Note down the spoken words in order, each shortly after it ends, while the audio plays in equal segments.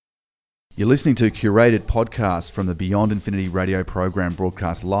You're listening to a curated podcast from the Beyond Infinity radio program,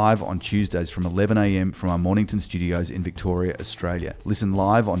 broadcast live on Tuesdays from 11 a.m. from our Mornington studios in Victoria, Australia. Listen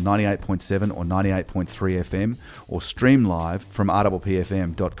live on 98.7 or 98.3 FM or stream live from rppfm.com.au.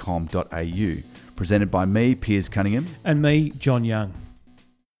 Presented by me, Piers Cunningham. And me, John Young.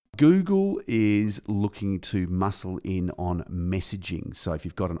 Google is looking to muscle in on messaging. So if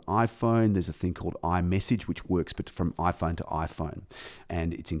you've got an iPhone, there's a thing called iMessage, which works from iPhone to iPhone.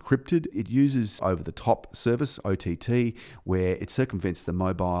 And it's encrypted. It uses over-the-top service, OTT, where it circumvents the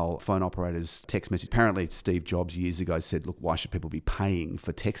mobile phone operator's text message. Apparently, Steve Jobs years ago said, look, why should people be paying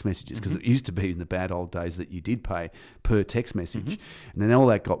for text messages? Because it used to be in the bad old days that you did pay per text message. And then all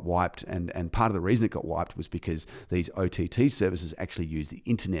that got wiped. And part of the reason it got wiped was because these OTT services actually use the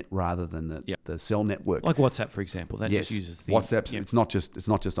internet rather than the cell network. Like WhatsApp, for example, that just uses the WhatsApp. It's not just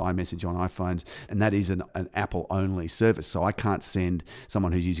iMessage on iPhones, and that is an Apple only service. So I can't send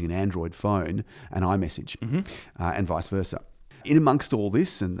someone who's using an Android phone an iMessage, and vice versa. In amongst all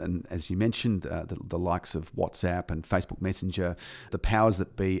this, and as you mentioned, the likes of WhatsApp and Facebook Messenger, the powers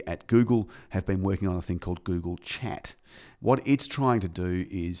that be at Google have been working on a thing called Google Chat. What it's trying to do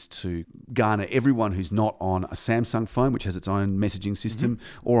is to garner everyone who's not on a Samsung phone, which has its own messaging system,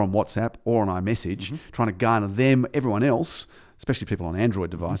 or on WhatsApp or on iMessage, trying to garner them, everyone else, especially people on Android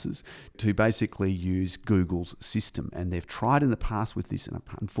devices, to basically use Google's system. And they've tried in the past with this, and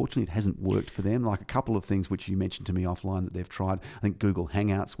unfortunately it hasn't worked for them. Like a couple of things which you mentioned to me offline that they've tried. I think Google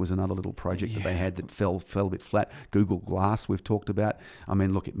Hangouts was another little project that they had that fell a bit flat. Google Glass we've talked about. I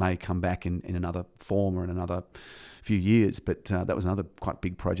mean, look, it may come back in another form or in another few years, but that was another quite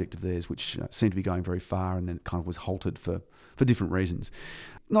big project of theirs which seemed to be going very far and then kind of was halted for different reasons.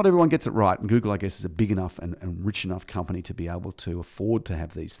 Not everyone gets it right, and Google, I guess, is a big enough and rich enough company to be able to afford to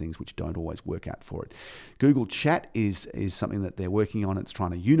have these things which don't always work out for it. Google Chat is something that they're working on. It's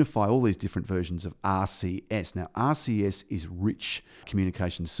trying to unify all these different versions of RCS. Now, RCS is Rich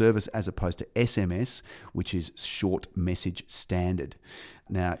Communication Service as opposed to SMS, which is Short Message Standard.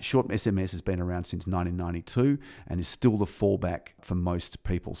 Now, short SMS has been around since 1992 and is still the fallback for most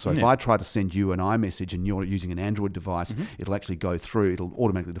people. So if I try to send you an iMessage and you're using an Android device, it'll actually go through. It'll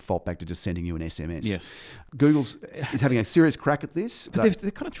automatically default back to just sending you an SMS. Yes. Google's is having a serious crack at this. But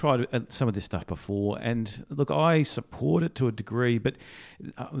they've kind of tried some of this stuff before. And look, I support it to a degree, but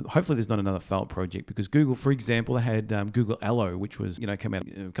hopefully there's not another failed project, because Google, for example, they had Google Allo, which was, came out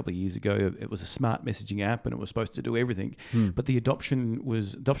a couple of years ago. It was a smart messaging app and it was supposed to do everything. But the adoption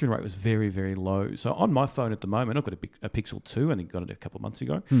rate was very, very low. So on my phone at the moment, I've got a Pixel 2, and I got it a couple of months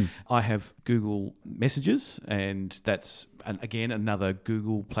ago. I have Google Messages, and that's, again, another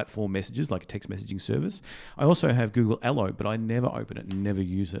Google platform messages, like a text messaging service. I also have Google Allo, but I never open it and never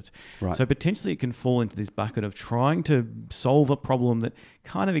use it. Right. So potentially it can fall into this bucket of trying to solve a problem that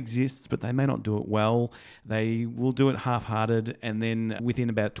kind of exists, but they may not do it well. They will do it half-hearted, and then within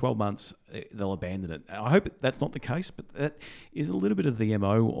about 12 months, they'll abandon it. I hope that's not the case, but that is a little bit of the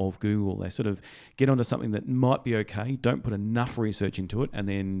MO of Google. They sort of get onto something that might be okay, don't put enough research into it, and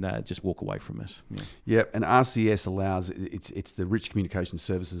then just walk away from it. Yeah, and RCS allows, it's the Rich Communication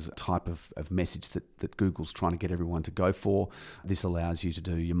Services type of message that Google's trying to get everyone to go for. This allows you to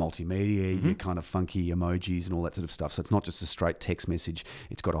do your multimedia, your kind of funky emojis and all that sort of stuff. So it's not just a straight text message.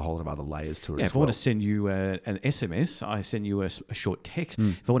 It's got a whole lot of other layers to it as well. Yeah, if I want to send you an SMS, I send you a short text.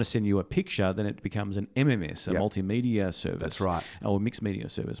 If I want to send you a picture, then it becomes an MMS, a multimedia service. That's right. Or a mixed media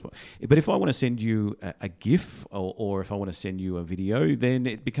service. But if I want to send you a GIF or if I want to send you a video, then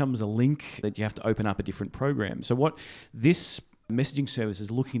it becomes a link that you have to open up a different program. So what this messaging service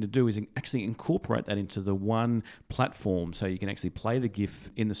is looking to do is actually incorporate that into the one platform, so you can actually play the GIF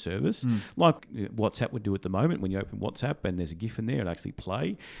in the service, like WhatsApp would do at the moment. When you open WhatsApp and there's a GIF in there, it'll actually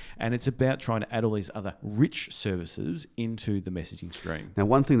play. And it's about trying to add all these other rich services into the messaging stream. Now,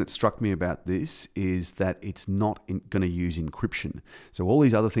 one thing that struck me about this is that it's not going to use encryption. So all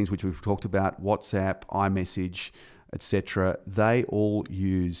these other things which we've talked about, WhatsApp, iMessage, etc., they all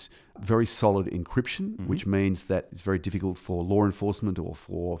use very solid encryption, which means that it's very difficult for law enforcement or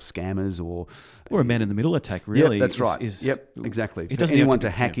for scammers or a man-in-the-middle attack, really. Yep, that's right. Exactly. For anyone to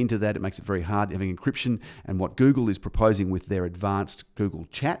hack into that, it makes it very hard having encryption. And what Google is proposing with their advanced Google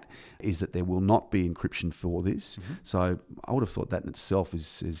Chat is that there will not be encryption for this. So I would have thought that in itself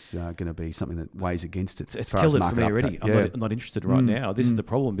is going to be something that weighs against it. It's killed it for me already. I'm not interested right now. This is the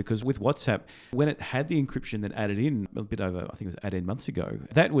problem, because with WhatsApp, when it had the encryption that added in, in a bit over, I think it was 18 months ago.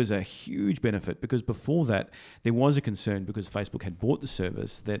 That was a huge benefit because before that, there was a concern because Facebook had bought the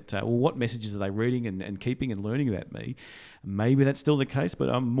service that, what messages are they reading and keeping and learning about me? Maybe that's still the case, but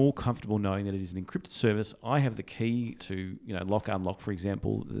I'm more comfortable knowing that it is an encrypted service. I have the key to, lock, unlock, for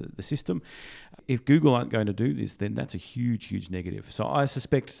example, the system. If Google aren't going to do this, then that's a huge, huge negative. So I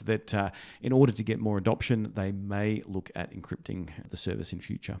suspect that in order to get more adoption, they may look at encrypting the service in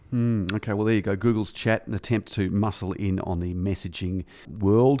future. Okay, well, there you go. Google's Chat, an attempt to muscle in on the messaging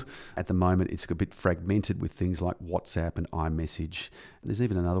world. At the moment, it's a bit fragmented with things like WhatsApp and iMessage. There's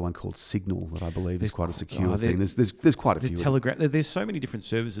even another one called Signal that I believe is quite a secure thing. There's quite a few. Telegram. There's so many different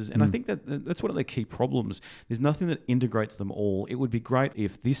services, and I think that's one of the key problems. There's nothing that integrates them all. It would be great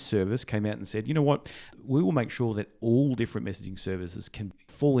if this service came out and said, you know what, we will make sure that all different messaging services can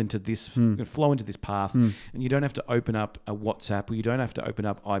fall into this, flow into this path, and you don't have to open up a WhatsApp or you don't have to open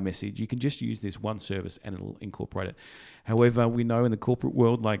up iMessage. You can just use this one service and it'll incorporate it. However, we know in the corporate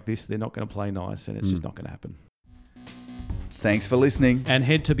world like this, they're not going to play nice, and it's just not going to happen. Thanks for listening. And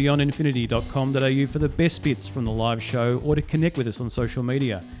head to beyondinfinity.com.au for the best bits from the live show or to connect with us on social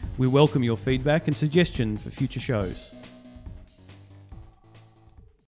media. We welcome your feedback and suggestion for future shows.